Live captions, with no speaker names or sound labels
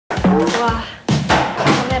와,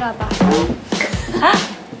 카메라다.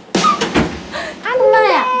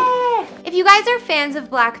 안나야. If you guys are fans of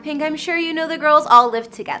Blackpink, I'm sure you know the girls all live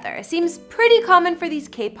together. It seems pretty common for these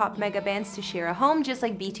K-pop mega bands to share a home just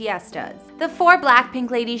like BTS does. The 4 Blackpink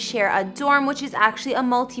ladies share a dorm, which is actually a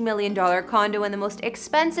multi-million-dollar condo in the most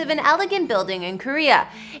expensive and elegant building in Korea.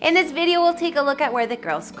 In this video, we'll take a look at where the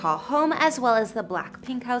girls call home, as well as the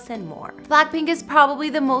Blackpink house and more. Blackpink is probably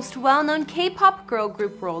the most well-known K-pop girl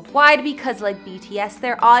group worldwide because, like BTS,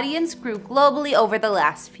 their audience grew globally over the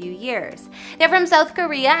last few years. They're from South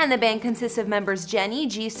Korea, and the band consists of members Jennie,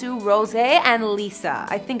 Jisoo, Rose, and Lisa.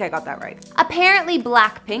 I think I got that right. Apparently,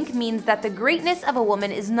 Blackpink means that the greatness of a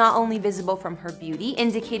woman is not only visible from her beauty,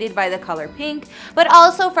 indicated by the color pink, but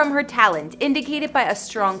also from her talent, indicated by a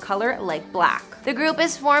strong color like black. The group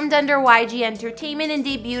is formed under YG Entertainment and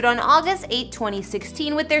debuted on August 8,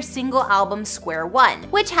 2016 with their single album Square One,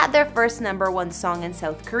 which had their first #1 song in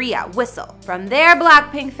South Korea, Whistle. From there,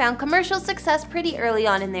 Blackpink found commercial success pretty early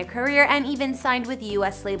on in their career and even signed with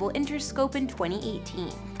US label Interscope in 2018.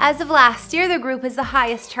 As of last year, the group is the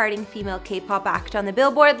highest charting female K-pop act on the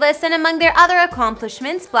Billboard list, and among their other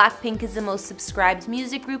accomplishments, Blackpink is the most subscribed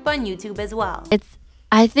music group on YouTube as well.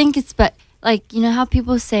 I think it's like, you know how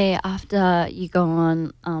people say after you go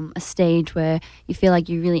on a stage where you feel like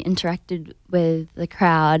you really interacted with the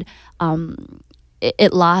crowd,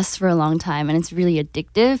 it lasts for a long time and it's really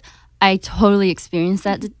addictive. I totally experienced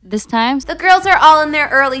that this time. The girls are all in their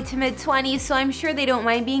early to mid-20s, so I'm sure they don't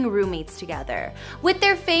mind being roommates together. With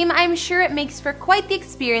their fame, I'm sure it makes for quite the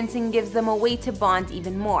experience and gives them a way to bond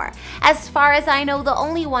even more. As far as I know, the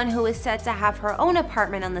only one who is said to have her own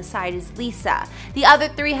apartment on the side is Lisa. The other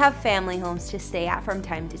 3 have family homes to stay at from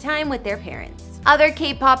time to time with their parents. Other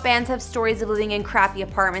K-pop bands have stories of living in crappy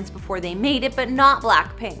apartments before they made it, but not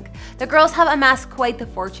Blackpink. The girls have amassed quite the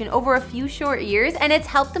fortune over a few short years, and it's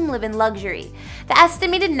helped them live in luxury. The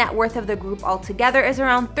estimated net worth of the group altogether is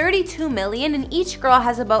around 32 million, and each girl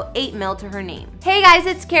has about 8 mil to her name. Hey guys,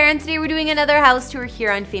 it's Karen. Today we're doing another house tour here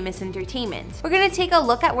on Famous Entertainment. We're gonna take a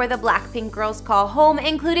look at where the Blackpink girls call home,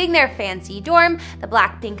 including their fancy dorm, the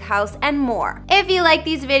Blackpink house, and more. If you like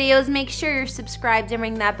these videos, make sure you're subscribed and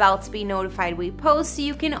ring that bell to be notified when we post so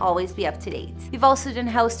you can always be up to date. We've also done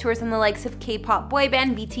house tours on the likes of K-pop boy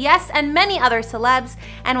band BTS and many other celebs,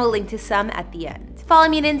 and we'll link to some at the end. Follow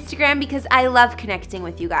me on Instagram because I love connecting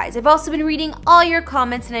with you guys. I've also been reading all your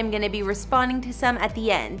comments and I'm going to be responding to some at the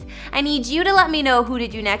end. I need you to let me know who to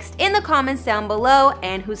do next in the comments down below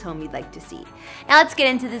and whose home you'd like to see. Now let's get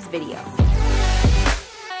into this video.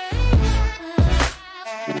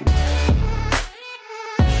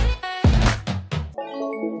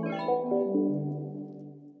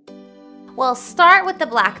 We'll start with the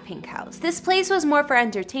Blackpink house. This place was more for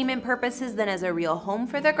entertainment purposes than as a real home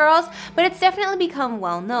for the girls, but it's definitely become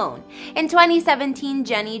well known. In 2017,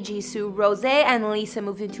 Jennie, Jisoo, Rose, and Lisa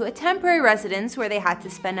moved into a temporary residence where they had to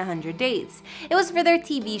spend 100 days. It was for their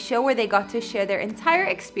TV show where they got to share their entire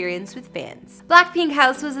experience with fans. Blackpink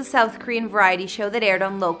House was a South Korean variety show that aired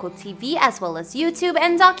on local TV as well as YouTube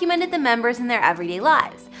and documented the members in their everyday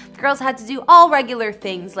lives. The girls had to do all regular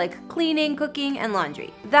things like cleaning, cooking, and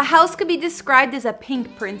laundry. The house could be described as a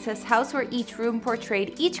pink princess house where each room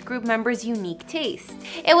portrayed each group member's unique taste.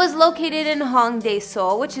 It was located in Hongdae,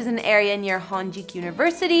 Seoul, which is an area near Hongik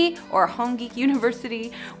University, or Hongik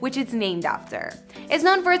University, which it's named after. It's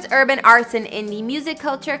known for its urban arts and indie music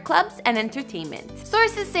culture, clubs, and entertainment.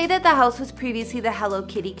 Sources say that the house was previously the Hello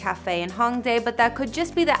Kitty Cafe in Hongdae, but that could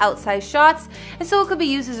just be the outside shots, and so it could be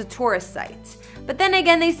used as a tourist site. But then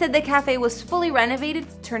again, they said the cafe was fully renovated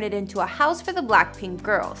to turn it into a house for the Blackpink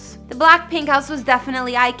girls. The Blackpink house was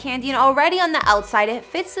definitely eye candy, and already on the outside it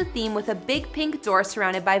fits the theme with a big pink door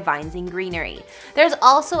surrounded by vines and greenery. There's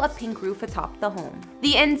also a pink roof atop the home.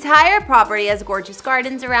 The entire property has gorgeous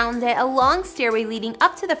gardens around it, a long stairway leading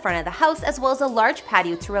up to the front of the house, as well as a large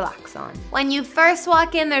patio to relax on. When you first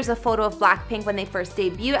walk in, there's a photo of Blackpink when they first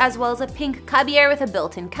debut, as well as a pink cubby area with a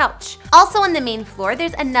built-in couch. Also on the main floor,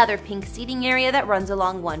 there's another pink seating area that runs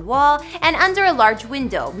along one wall and under a large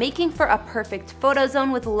window, making for a perfect photo zone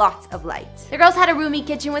with lots of light. The girls had a roomy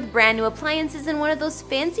kitchen with brand new appliances and one of those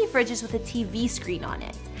fancy fridges with a TV screen on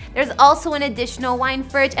it. There's also an additional wine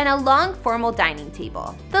fridge and a long formal dining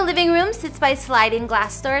table. The living room sits by sliding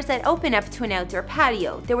glass doors that open up to an outdoor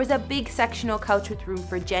patio. There was a big sectional couch with room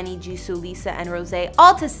for Jennie, Jisoo, Lisa, and Rose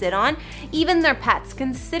all to sit on, even their pets,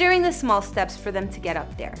 considering the small steps for them to get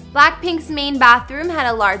up there. Blackpink's main bathroom had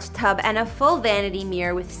a large tub and a full vanity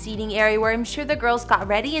mirror with seating area where I'm sure the girls got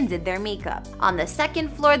ready and did their makeup. On the second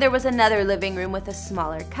floor, there was another living room with a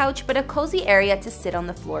smaller couch, but a cozy area to sit on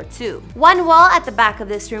the floor too. One wall at the back of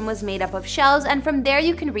this room room was made up of shelves, and from there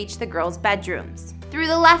you can reach the girls' bedrooms. Through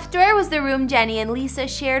the left door was the room Jennie and Lisa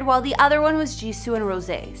shared, while the other one was Jisoo and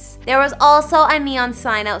Rosé's. There was also a neon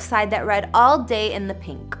sign outside that read "All Day in the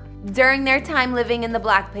Pink." During their time living in the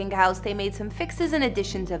Blackpink house, they made some fixes and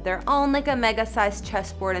additions of their own, like a mega-sized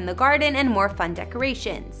chessboard in the garden and more fun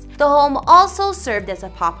decorations. The home also served as a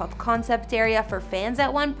pop-up concept area for fans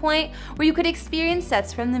at one point, where you could experience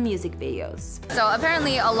sets from the music videos. So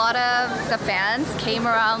apparently a lot of the fans came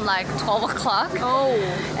around like 12 o'clock. Oh.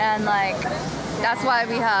 And like, that's why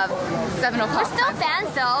we have 7 o'clock. We're still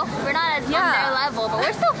fans though. We're not as on their level, but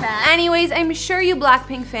we're still fans. Anyways, I'm sure you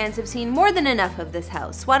Blackpink fans have seen more than enough of this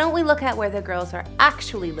house. Why don't we look at where the girls are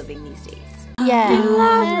actually living these days? Yeah. I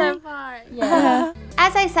love that part. Yeah.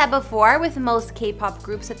 As I said before, with most K-pop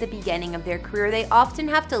groups at the beginning of their career, they often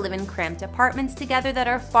have to live in cramped apartments together that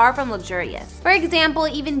are far from luxurious. For example,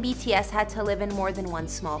 even BTS had to live in more than one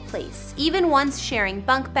small place, even once sharing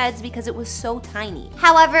bunk beds because it was so tiny.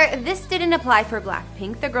 However, this didn't apply for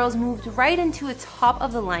Blackpink. The girls moved right into a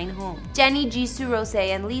top-of-the-line home. Jennie, Jisoo, Rosé,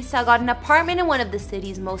 and Lisa got an apartment in one of the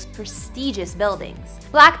city's most prestigious buildings.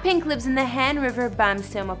 Blackpink lives in the Han River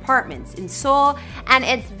Bamseum Apartments in Seoul, and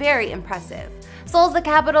it's very impressive. Seoul's the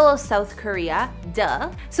capital of South Korea,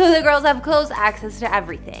 duh, so the girls have close access to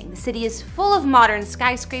everything. The city is full of modern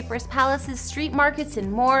skyscrapers, palaces, street markets,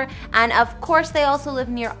 and more, and of course they also live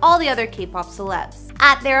near all the other K-pop celebs.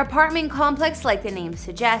 At their apartment complex, like the name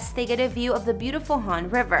suggests, they get a view of the beautiful Han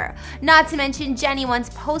River. Not to mention, Jennie once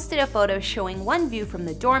posted a photo showing one view from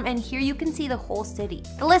the dorm, and here you can see the whole city.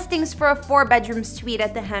 The listings for a 4-bedroom suite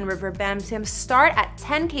at the Han River Bamseum start at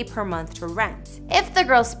 $10K per month to rent. If the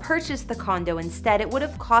girls purchased the condo instead, it would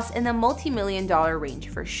have cost in the multi-million-dollar range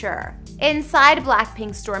for sure. Inside,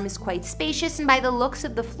 Blackpink's dorm is quite spacious, and by the looks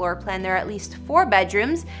of the floor plan, there are at least 4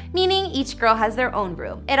 bedrooms, meaning each girl has their own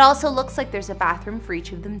room. It also looks like there's a bathroom for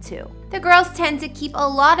each of them too. The girls tend to keep a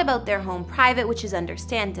lot about their home private, which is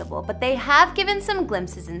understandable, but they have given some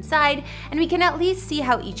glimpses inside, and we can at least see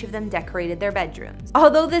how each of them decorated their bedrooms.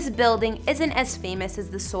 Although this building isn't as famous as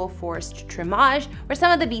the Seoul Forest Trimage, where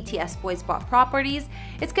some of the BTS boys bought properties,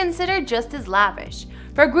 it's considered just as lavish.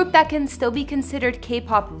 For a group that can still be considered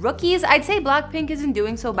K-pop rookies, I'd say Blackpink isn't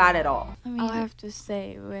doing so bad at all. I have to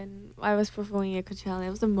say, when I was performing at Coachella, it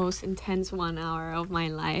was the most intense 1 hour of my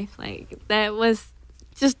life. Like, that was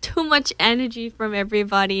just too much energy from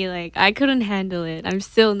everybody. Like, I couldn't handle it. I'm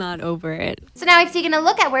still not over it. So now I've taken a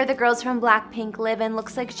look at where the girls from Blackpink live, and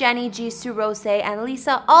looks like Jennie, Jisoo, Rosé, and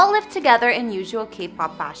Lisa all live together in usual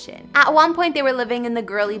K-pop fashion. At one point, they were living in the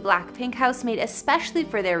girly Blackpink house made especially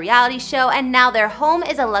for their reality show, and now their home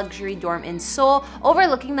is a luxury dorm in Seoul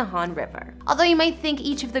overlooking the Han River. Although you might think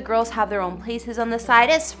each of the girls have their own places on the side,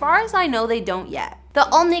 as far as I know, they don't yet. The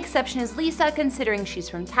only exception is Lisa, considering she's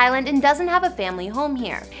from Thailand and doesn't have a family home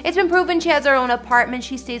here. It's been proven she has her own apartment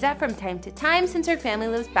she stays at from time to time, since her family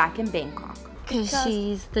lives back in Bangkok. Because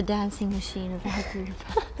she's the dancing machine of our group.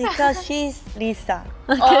 Because she's Lisa.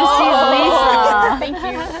 Because she's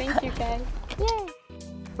Lisa. Thank you guys. Yay.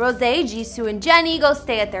 Rosé, Jisoo, and Jennie go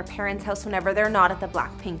stay at their parents' house whenever they're not at the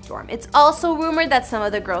Blackpink dorm. It's also rumored that some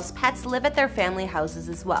of the girls' pets live at their family houses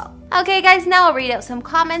as well. Okay guys, now I'll read out some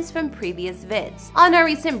comments from previous vids. On our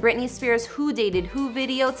recent Britney Spears Who Dated Who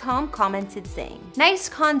video, Tom commented saying, "Nice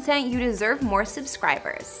content, you deserve more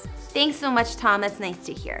subscribers." Thanks so much, Tom, that's nice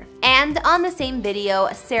to hear. And on the same video,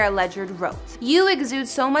 Sarah Ledgerd wrote, "You exude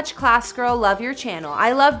so much class, girl, love your channel.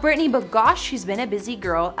 I love Britney, but gosh, she's been a busy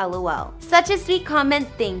girl, lol." Such a sweet comment,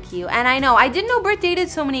 thank you. And I know, I didn't know Brit dated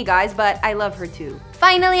so many guys, but I love her too.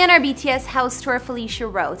 Finally, on our BTS house tour, Felicia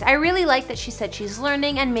wrote, "I really like that she said she's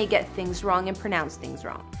learning and may get things wrong and pronounce things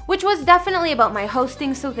wrong." Which was definitely about my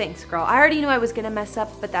hosting, so thanks girl. I already knew I was gonna mess up,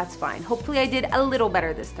 but that's fine. Hopefully I did a little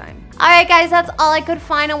better this time. Alright guys, that's all I could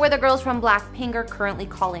find on where the girls from Blackpink are currently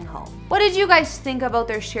calling home. What did you guys think about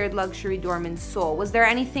their shared luxury dorm in Seoul? Was there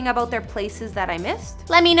anything about their places that I missed?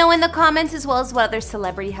 Let me know in the comments, as well as what other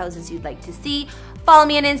celebrity houses you'd like to see. Follow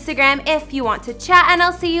me on Instagram if you want to chat, and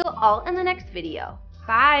I'll see you all in the next video.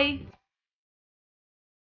 Bye!